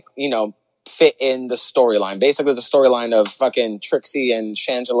to, like, fit in the storyline. Basically, the storyline of fucking Trixie and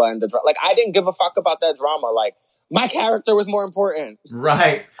Shangela and like, I didn't give a fuck about that drama. Like, my character was more important.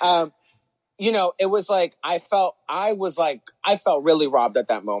 Right. It was like, I felt really robbed at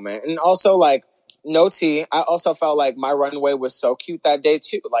that moment. And also, like, no tea. I also felt like my runway was so cute that day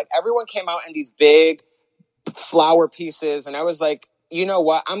too. Like everyone came out in these big flower pieces, and I was like, you know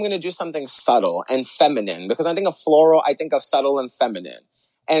what? I'm going to do something subtle and feminine, because I think of floral, I think of subtle and feminine.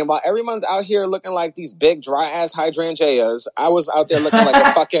 And while everyone's out here looking like these big dry ass hydrangeas, I was out there looking like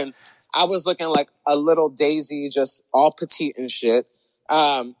I was looking like a little daisy, just all petite and shit.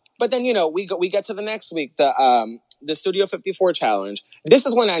 But then, you know, we get to the next week, the Studio 54 challenge. This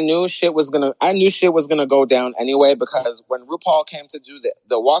is when I knew shit was gonna go down anyway, because when RuPaul came to do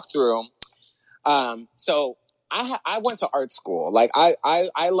the walkthrough, so I went to art school. Like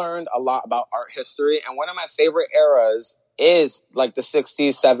I learned a lot about art history, and one of my favorite eras is like the 60s,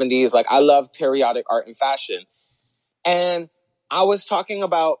 70s. Like I love periodic art and fashion. And I was talking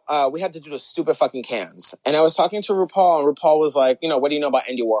about, we had to do the stupid fucking cans. And I was talking to RuPaul, and RuPaul was like, you know, what do you know about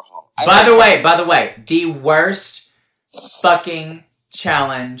Andy Warhol? By the way, the worst fucking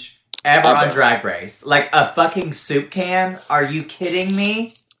challenge ever on Drag Race. Like a fucking soup can? Are you kidding me?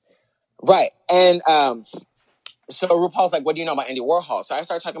 Right. And so RuPaul's like, what do you know about Andy Warhol? So I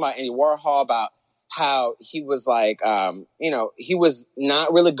started talking about Andy Warhol, about how he was like, you know, he was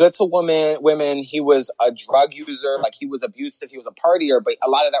not really good to women. He was a drug user, like he was abusive, he was a partier, but a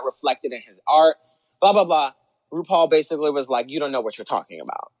lot of that reflected in his art, blah, blah, blah. RuPaul basically was like, you don't know what you're talking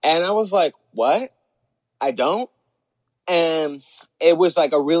about. And I was like, what? I don't? And it was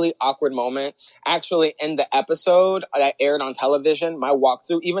like a really awkward moment. Actually, in the episode that aired on television, my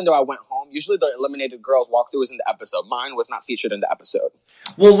walkthrough, even though I went home, usually the eliminated girls walkthrough was in the episode. Mine was not featured in the episode.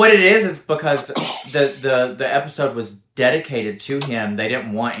 Well, what it is because the episode was dedicated to him. They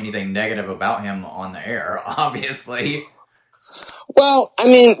didn't want anything negative about him on the air, obviously. Well, I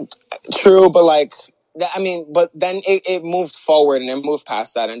mean, true, but like, but then it moved forward and it moved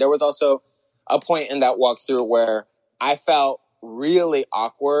past that. And there was also a point in that walkthrough where I felt really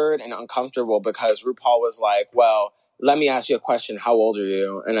awkward and uncomfortable, because RuPaul was like, well, let me ask you a question. How old are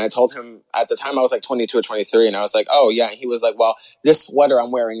you? And I told him at the time I was like 22 or 23. And I was like, oh yeah. And he was like, well, this sweater I'm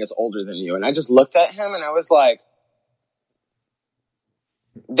wearing is older than you. And I just looked at him and I was like,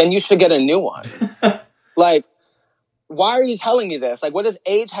 then you should get a new one. Like, why are you telling me this? Like, what does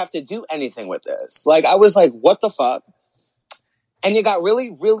age have to do anything with this? Like, I was like, what the fuck? And it got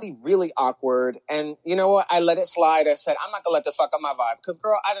really, really, really awkward. And you know what? I let it slide. I said, I'm not going to let this fuck up my vibe. Because,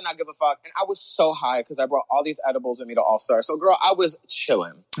 girl, I did not give a fuck. And I was so high because I brought all these edibles with me to All-Star. So, girl, I was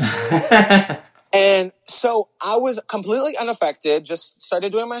chilling. And so I was completely unaffected. Just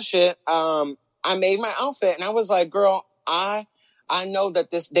started doing my shit. I made my outfit. And I was like, girl, I know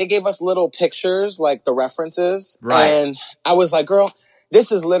that they gave us little pictures, like the references. Right. And I was like, girl,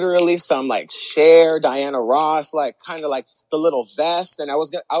 this is literally some like Cher, Diana Ross, like kind of like the little vest. And I was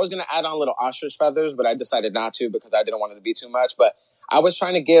gonna add on little ostrich feathers, but I decided not to because I didn't want it to be too much. But I was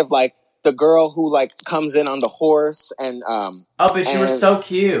trying to give like the girl who like comes in on the horse and but you were so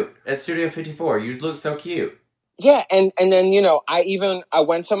cute at Studio 54. You looked so cute. Yeah, and then, you know, I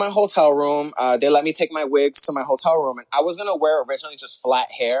went to my hotel room. They let me take my wigs to my hotel room, and I was gonna wear originally just flat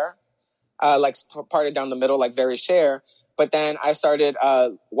hair, like parted down the middle, like very Cher. But then I started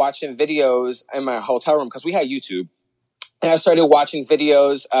watching videos in my hotel room because we had YouTube. And I started watching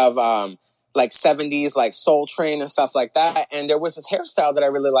videos of like 70s, like Soul Train and stuff like that. And there was this hairstyle that I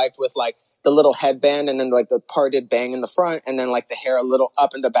really liked with like the little headband and then like the parted bang in the front and then like the hair a little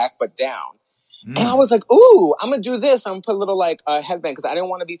up in the back but down. And I was like, ooh, I'm going to do this. I'm going to put a little like headband because I didn't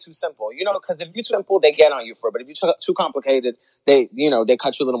want to be too simple. You know, because if you're too simple, they get on you for it. But if you're too complicated, they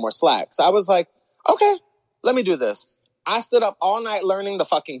cut you a little more slack. So I was like, okay, let me do this. I stood up all night learning the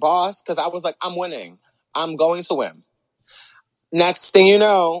fucking boss because I was like, I'm winning. I'm going to win. Next thing you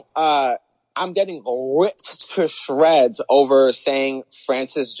know, I'm getting ripped to shreds over saying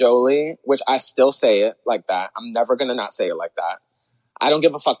Frances Jolie, which I still say it like that. I'm never going to not say it like that. I don't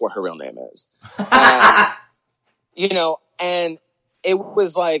give a fuck what her real name is. You know, and it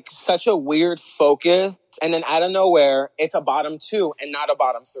was like such a weird focus. And then out of nowhere, it's a bottom 2 and not a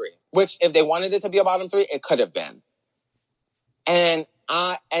bottom 3. Which, if they wanted it to be a bottom 3, it could have been. And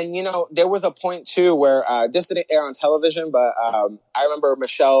you know, there was a point too where this didn't air on television, but I remember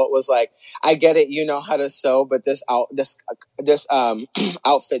Michelle was like, "I get it, you know how to sew, but this outfit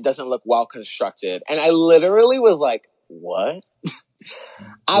doesn't look well constructed." And I literally was like, "What?"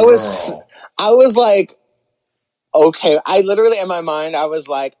 I was like, "Okay." I literally in my mind, I was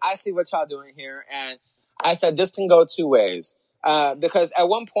like, "I see what y'all doing here," and I said, "This can go two ways," because at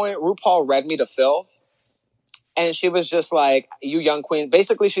one point RuPaul read me to filth. And she was just like, you young queen.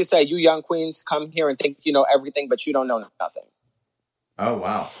 Basically, she said, you young queens come here and think you know everything, but you don't know nothing. Oh,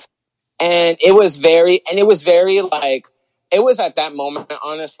 wow. And it was very like it was at that moment,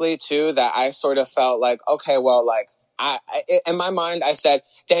 honestly, too, that I sort of felt like, okay, well, like, in my mind, I said,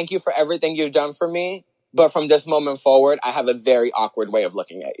 thank you for everything you've done for me. But from this moment forward, I have a very awkward way of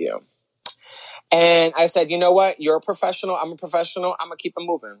looking at you. And I said, you know what? You're a professional. I'm a professional. I'm going to keep it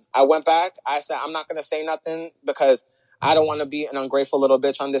moving. I went back. I said, I'm not going to say nothing because I don't want to be an ungrateful little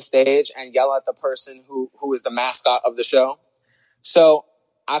bitch on this stage and yell at the person who is the mascot of the show. So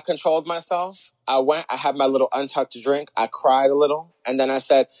I controlled myself. I had my little untucked drink. I cried a little. And then I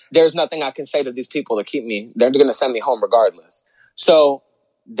said, there's nothing I can say to these people to keep me. They're going to send me home regardless. So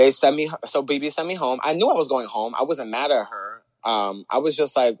BB sent me home. I knew I was going home. I wasn't mad at her. I was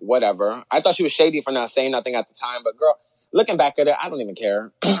just like, whatever. I thought she was shady for not saying nothing at the time. But girl, looking back at it, I don't even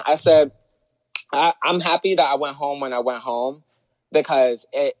care. I said, I'm happy that I went home when I went home because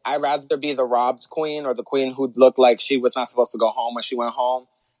I'd rather be the robbed queen or the queen who looked like she was not supposed to go home when she went home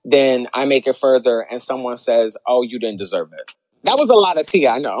than I make it further and someone says, oh, you didn't deserve it. That was a lot of tea,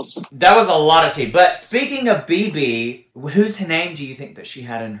 I know. That was a lot of tea. But speaking of BB, whose name do you think that she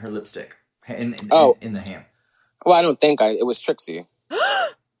had in her lipstick? In the ham? Well, I don't think it was Trixie.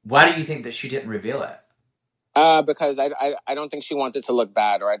 Why do you think that she didn't reveal it? Because I don't think she wanted to look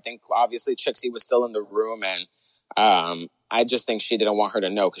bad, or I think obviously Trixie was still in the room, and I just think she didn't want her to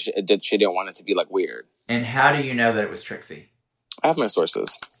know because she didn't want it to be like weird. And how do you know that it was Trixie? I have my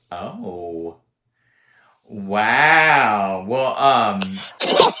sources. Oh, wow. Well, I'll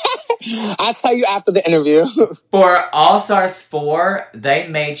tell you after the interview. For All Stars 4, they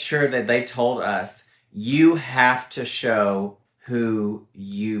made sure that they told us you have to show who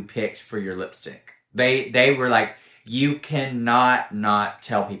you picked for your lipstick. They were like, you cannot not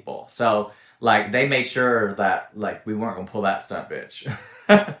tell people. So, like, they made sure that, like, we weren't going to pull that stunt, bitch.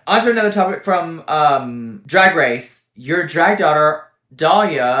 On to another topic from Drag Race. Your drag daughter,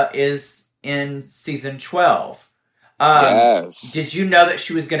 Dahlia, is in season 12. Yes. Did you know that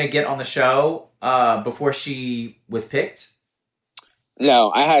she was going to get on the show before she was picked?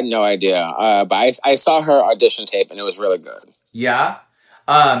 No, I had no idea. But I saw her audition tape, and it was really good. Yeah.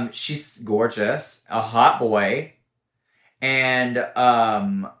 She's gorgeous, a hot boy, and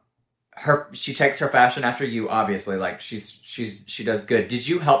she takes her fashion after you, obviously. Like, she does good. Did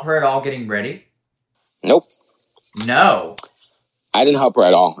you help her at all getting ready? Nope. No. I didn't help her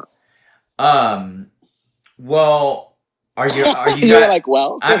at all. Well, are you you guys, were like,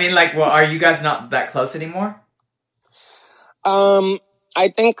 well? I mean, like, well, are you guys not that close anymore? I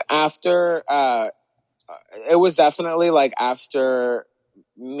think after, it was definitely like after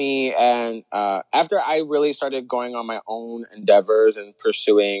me and, after I really started going on my own endeavors and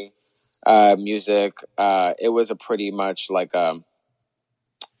pursuing, music, it was a pretty much like, an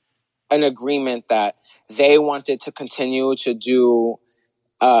agreement that they wanted to continue to do,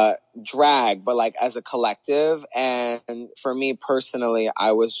 drag, but like as a collective. And for me personally,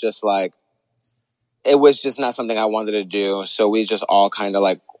 I was just like, it was just not something I wanted to do. So we just all kind of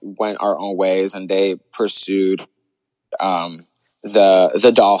like went our own ways, and they pursued the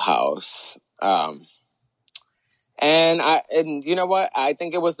dollhouse. And you know what? I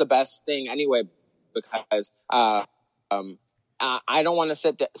think it was the best thing anyway, because I don't want to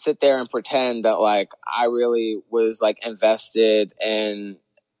sit there and pretend that like I really was like invested in,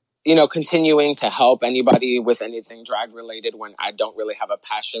 you know, continuing to help anybody with anything drag related when I don't really have a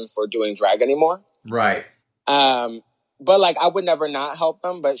passion for doing drag anymore. Right. But like I would never not help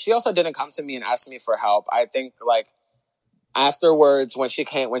them. But she also didn't come to me and ask me for help. I think like afterwards when she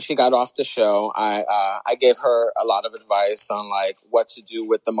got off the show, I gave her a lot of advice on like what to do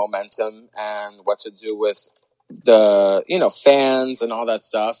with the momentum and what to do with the, you know, fans and all that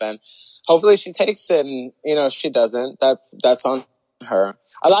stuff. And hopefully she takes it, and you know, if she doesn't, that's on her.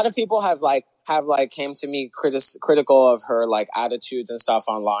 A lot of people have came to me critical of her like attitudes and stuff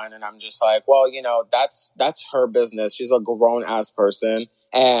online, and I'm just like, well, you know, that's her business. She's a grown ass person,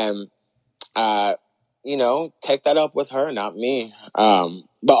 and you know, take that up with her, not me.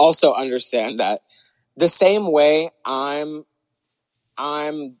 But also understand that the same way I'm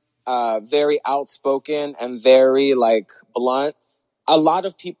very outspoken and very like blunt. A lot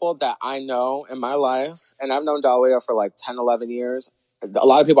of people that I know in my life, and I've known Dahlia for like 10, 11 years, a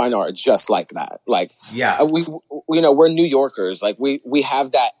lot of people I know are just like that. Like, yeah, we you know, we're New Yorkers. Like we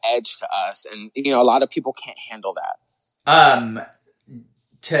have that edge to us, and you know, a lot of people can't handle that.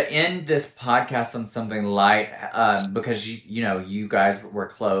 To end this podcast on something light, because you know you guys were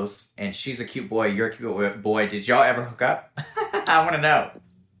close, and she's a cute boy, you're a cute boy. Did y'all ever hook up? I want to know.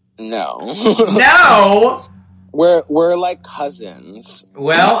 No. No. We're like cousins.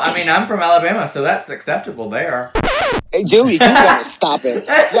 Well, I mean, I'm from Alabama, so that's acceptable there. Hey, dude, you better stop it.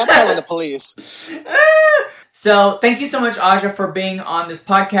 Y'all calling the police. So thank you so much, Aja, for being on this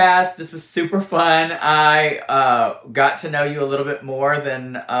podcast. This was super fun. I got to know you a little bit more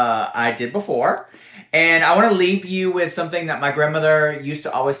than I did before. And I want to leave you with something that my grandmother used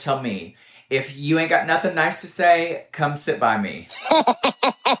to always tell me. If you ain't got nothing nice to say, come sit by me.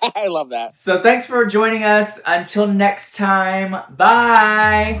 I love that. So thanks for joining us. Until next time,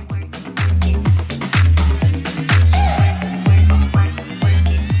 bye.